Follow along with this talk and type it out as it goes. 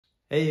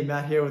Hey,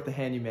 Matt here with the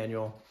Handy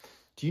Manual.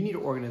 Do you need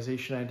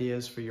organization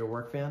ideas for your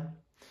work van?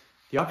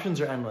 The options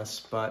are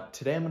endless, but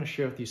today I'm going to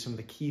share with you some of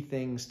the key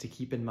things to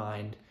keep in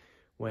mind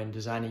when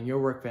designing your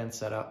work van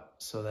setup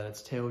so that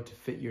it's tailored to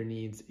fit your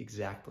needs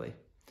exactly.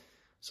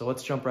 So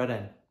let's jump right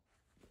in.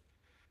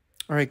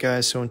 Alright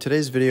guys, so in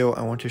today's video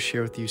I want to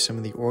share with you some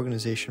of the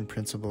organization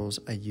principles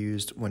I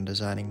used when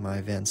designing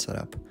my van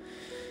setup.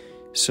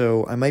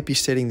 So I might be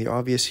stating the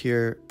obvious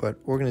here, but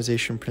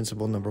organization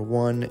principle number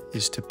 1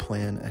 is to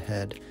plan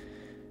ahead.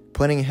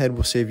 Planning ahead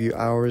will save you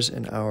hours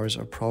and hours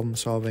of problem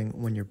solving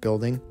when you're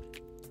building.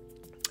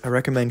 I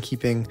recommend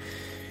keeping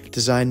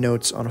design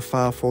notes on a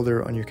file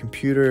folder on your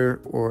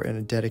computer or in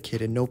a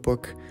dedicated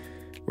notebook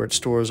where it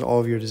stores all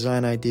of your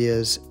design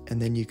ideas,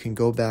 and then you can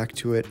go back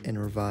to it and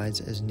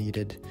revise as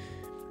needed.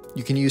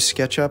 You can use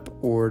SketchUp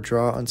or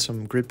draw on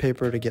some grid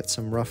paper to get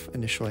some rough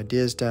initial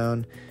ideas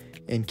down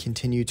and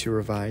continue to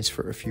revise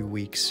for a few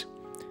weeks.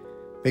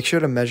 Make sure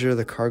to measure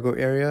the cargo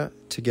area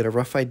to get a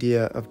rough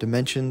idea of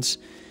dimensions.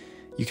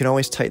 You can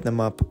always tighten them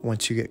up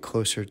once you get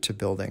closer to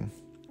building.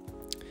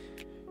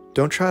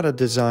 Don't try to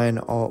design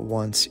all at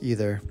once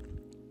either.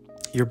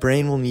 Your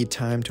brain will need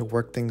time to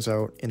work things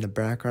out in the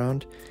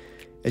background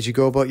as you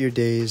go about your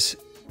days,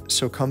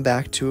 so come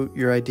back to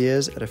your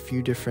ideas at a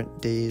few different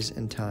days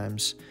and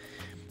times.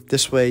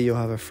 This way you'll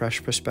have a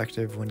fresh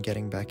perspective when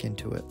getting back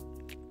into it.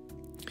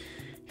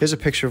 Here's a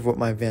picture of what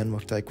my van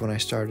looked like when I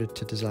started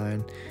to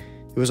design.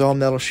 It was all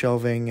metal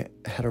shelving,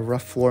 had a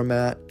rough floor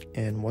mat,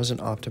 and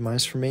wasn't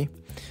optimized for me.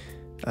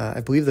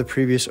 I believe the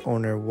previous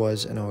owner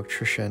was an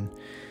electrician,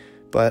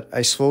 but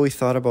I slowly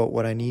thought about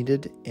what I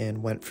needed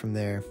and went from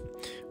there,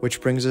 which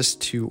brings us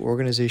to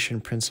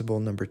organization principle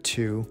number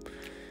 2.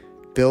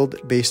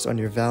 Build based on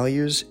your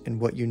values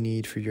and what you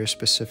need for your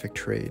specific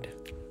trade.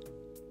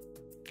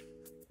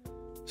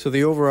 So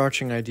the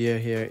overarching idea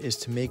here is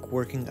to make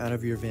working out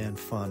of your van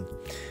fun.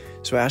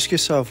 So ask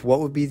yourself,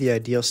 what would be the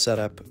ideal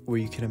setup where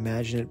you can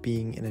imagine it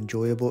being an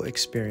enjoyable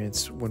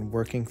experience when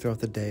working throughout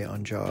the day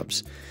on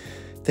jobs?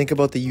 Think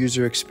about the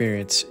user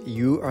experience.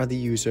 You are the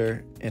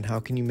user, and how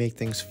can you make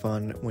things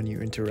fun when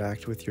you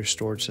interact with your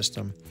storage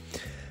system?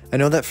 I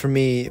know that for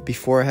me,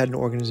 before I had an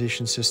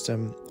organization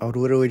system, I would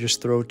literally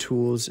just throw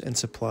tools and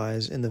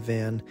supplies in the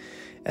van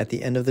at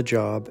the end of the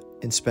job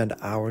and spend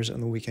hours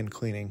on the weekend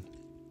cleaning.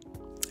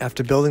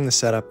 After building the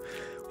setup,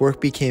 work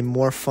became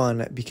more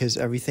fun because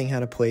everything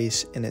had a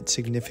place and it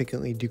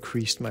significantly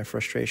decreased my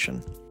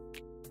frustration.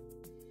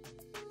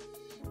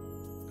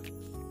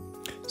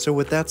 So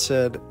with that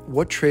said,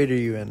 what trade are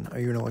you in? Are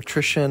you an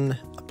electrician,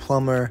 a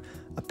plumber,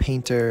 a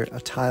painter, a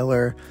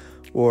tiler,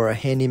 or a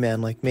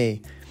handyman like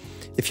me?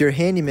 If you're a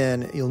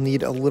handyman, you'll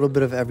need a little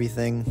bit of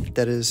everything,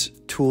 that is,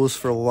 tools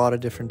for a lot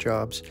of different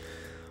jobs.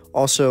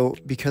 Also,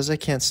 because I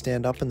can't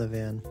stand up in the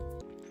van,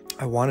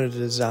 I wanted to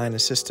design a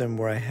system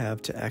where I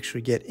have to actually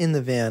get in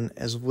the van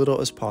as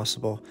little as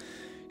possible.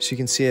 So you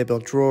can see I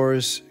built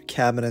drawers,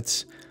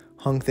 cabinets,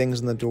 hung things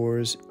on the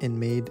doors, and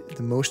made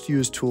the most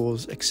used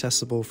tools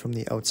accessible from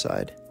the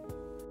outside.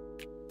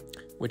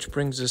 Which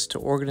brings us to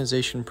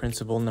organization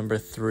principle number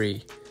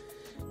 3.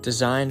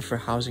 Design for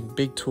housing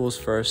big tools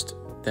first,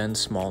 then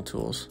small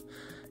tools.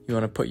 You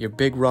want to put your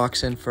big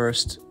rocks in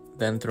first,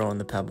 then throw in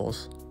the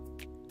pebbles.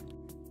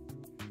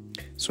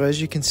 So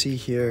as you can see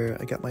here,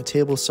 I got my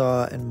table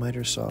saw and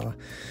miter saw.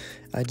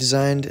 I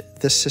designed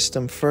this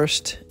system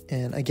first,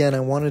 and again,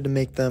 I wanted to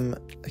make them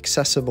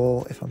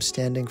accessible if I'm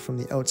standing from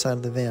the outside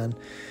of the van.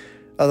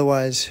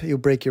 Otherwise, you'll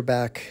break your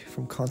back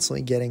from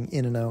constantly getting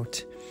in and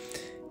out.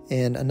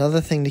 And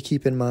another thing to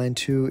keep in mind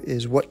too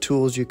is what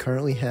tools you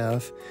currently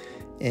have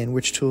and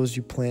which tools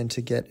you plan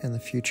to get in the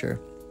future.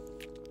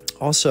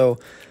 Also,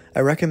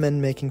 I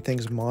recommend making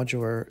things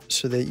modular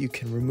so that you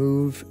can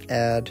remove,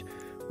 add,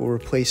 or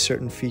replace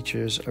certain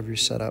features of your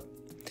setup.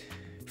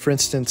 For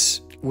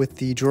instance, with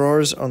the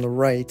drawers on the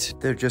right,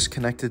 they're just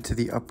connected to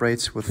the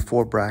uprights with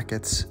 4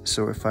 brackets,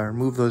 so if I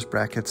remove those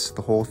brackets,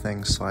 the whole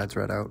thing slides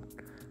right out.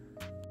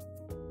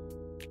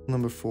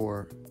 Number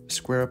 4,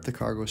 square up the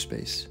cargo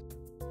space.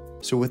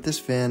 So with this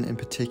van in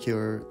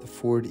particular, the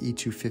Ford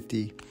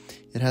E250,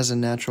 it has a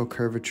natural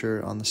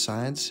curvature on the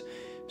sides,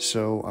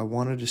 so I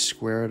wanted to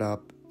square it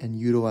up and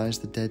utilize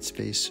the dead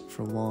space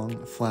for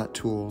long, flat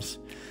tools,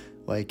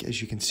 like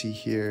as you can see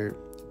here,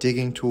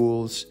 digging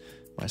tools,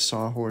 my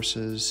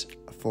sawhorses,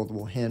 a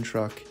foldable hand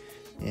truck,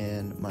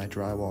 and my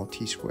drywall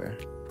T-square.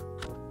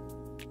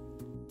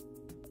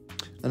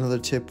 Another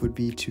tip would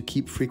be to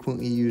keep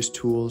frequently used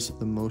tools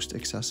the most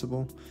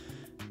accessible.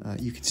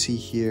 You can see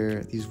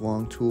here, these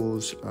long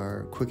tools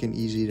are quick and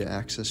easy to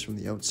access from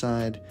the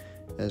outside,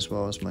 as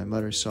well as my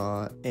miter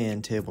saw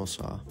and table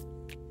saw.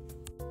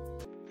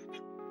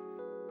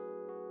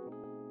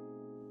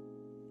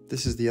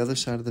 This is the other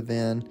side of the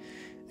van.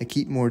 I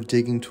keep more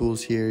digging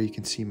tools here. You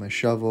can see my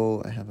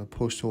shovel, I have a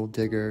post hole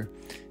digger,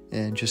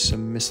 and just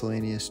some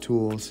miscellaneous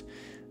tools.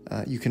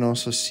 You can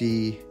also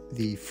see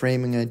the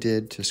framing I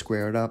did to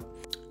square it up,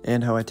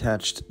 and how I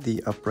attached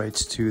the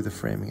uprights to the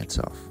framing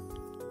itself.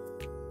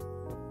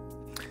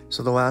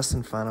 So the last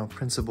and final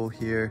principle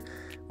here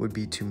would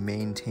be to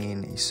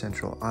maintain a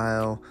central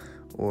aisle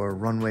or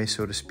runway,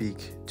 so to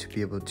speak, to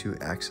be able to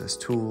access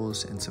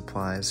tools and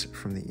supplies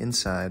from the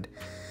inside.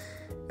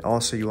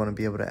 Also, you want to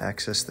be able to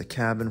access the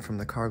cabin from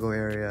the cargo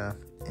area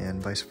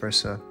and vice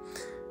versa,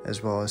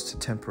 as well as to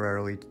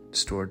temporarily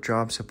store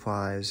job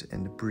supplies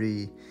and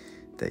debris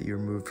that you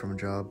removed from a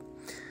job.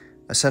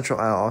 A central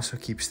aisle also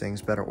keeps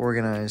things better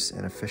organized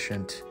and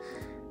efficient.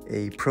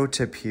 A pro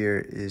tip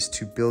here is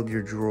to build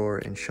your drawer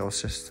and shelf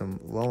system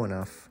low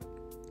enough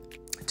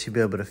to be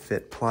able to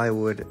fit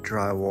plywood,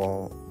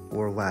 drywall,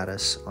 or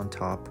lattice on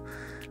top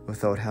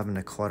without having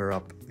to clutter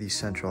up the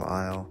central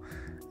aisle,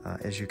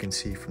 as you can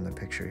see from the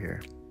picture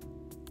here.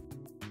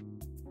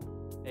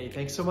 Hey,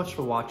 thanks so much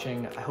for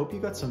watching. I hope you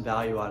got some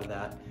value out of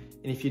that.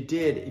 And if you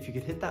did, if you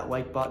could hit that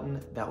like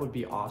button, that would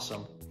be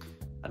awesome.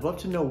 I'd love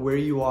to know where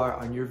you are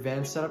on your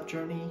van setup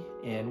journey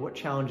and what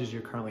challenges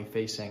you're currently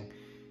facing.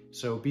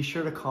 So be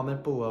sure to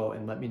comment below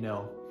and let me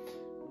know.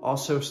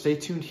 Also, stay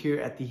tuned here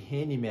at the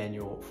Handy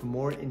Manual for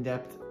more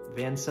in-depth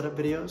van setup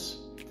videos.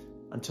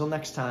 Until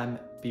next time,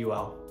 be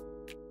well.